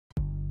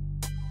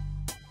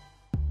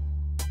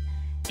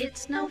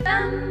It's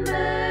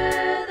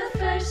November the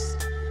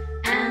 1st,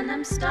 and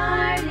I'm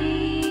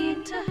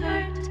starting to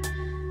hurt,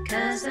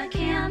 'cause I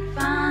can't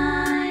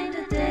find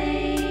a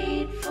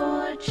date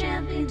for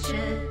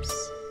championships.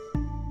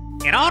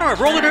 In honor of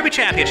Roller Derby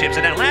Championships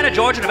in Atlanta,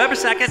 Georgia, November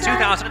 2nd,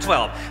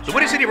 2012, the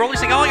Windy City Rolling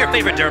sing all your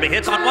favorite Derby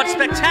hits on one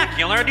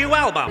spectacular new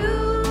album.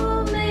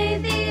 Who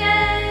made the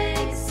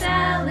egg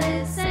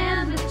salad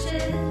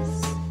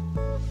sandwiches?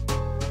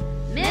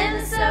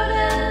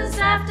 Minnesota's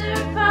after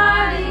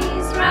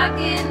party's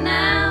rocking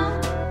now.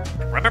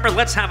 Remember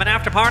Let's Have an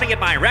After Party in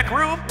My Rec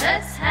Room?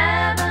 Let's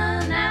have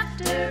an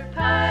after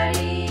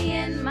party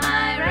in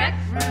my rec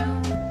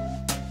room.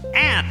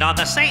 And on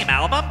the same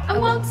album, I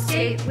won't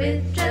skate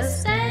with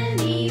just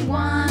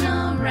anyone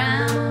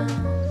around,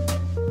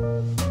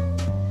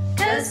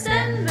 'cause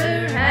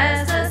Denver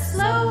has the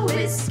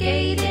slowest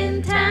skate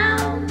in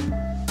town.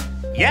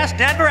 yes,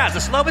 Denver has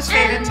the slowest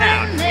skate in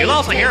town. You'll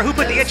also hear Who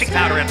Put the Itching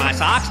Powder in My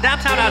Socks,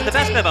 Downtown has the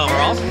best bib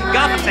overalls,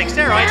 Gotham takes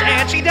steroids,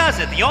 and She Does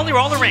It, the only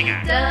roller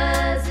ringer.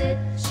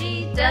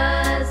 She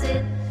does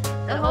it,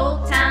 the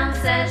whole town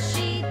says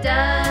she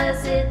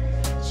does it.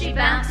 She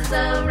bounces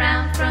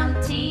around from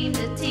team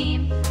to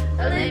team.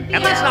 Olympia,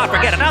 And let's not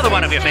forget another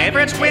one of your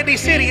favorites, Windy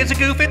City is a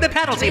goof in the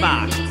penalty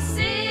box. Windy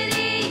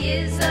City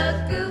is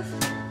a goof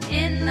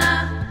in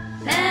the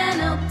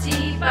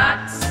penalty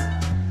box.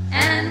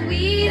 And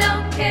we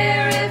don't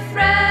care if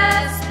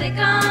refs pick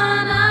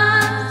on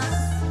us.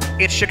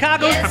 It's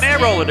Chicago's premier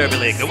roller derby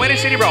league, the Windy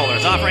City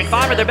Rollers, offering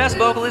 5 of their best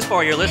vocalists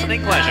for your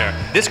listening pleasure.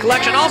 This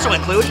collection also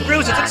includes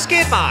bruises and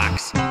skid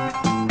marks.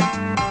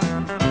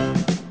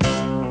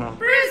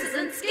 Bruises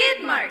and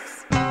skid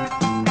marks.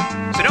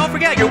 So don't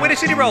forget your Windy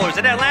City Rollers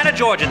in Atlanta,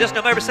 Georgia, this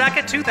November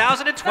 2nd,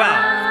 2012.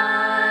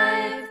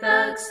 5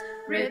 thugs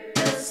ripped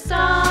the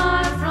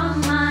star from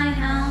my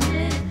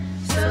helmet,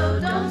 so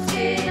don't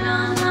skate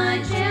on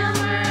my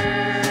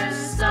jammer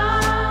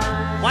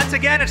star. Once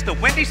again, it's the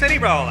Windy City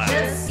Rollers.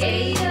 Just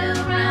skate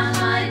around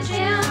my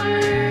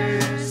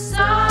jammer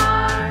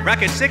star.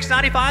 Record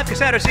 $6.95,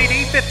 cassette or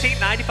CD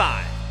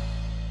 $15.95.